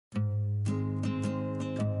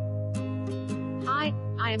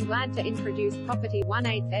I am glad to introduce property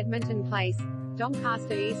 18 Edmonton Place,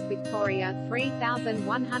 Doncaster, East Victoria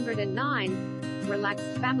 3109. Relaxed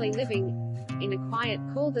family living in a quiet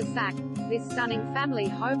cul-de-sac. This stunning family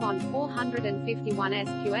home on 451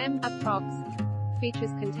 SQM, approx.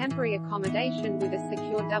 Features contemporary accommodation with a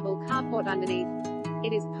secure double carport underneath.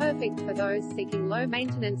 It is perfect for those seeking low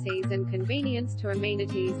maintenance, ease and convenience to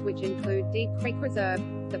amenities which include Deep Creek Reserve,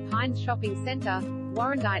 the Pines Shopping Centre,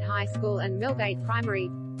 Warrandyte High School and Millgate Primary.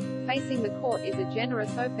 Facing the court is a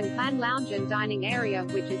generous open-plan lounge and dining area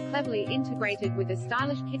which is cleverly integrated with a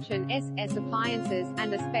stylish kitchen, SS appliances,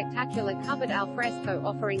 and a spectacular covered alfresco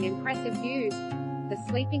offering impressive views. The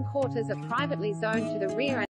sleeping quarters are privately zoned to the rear and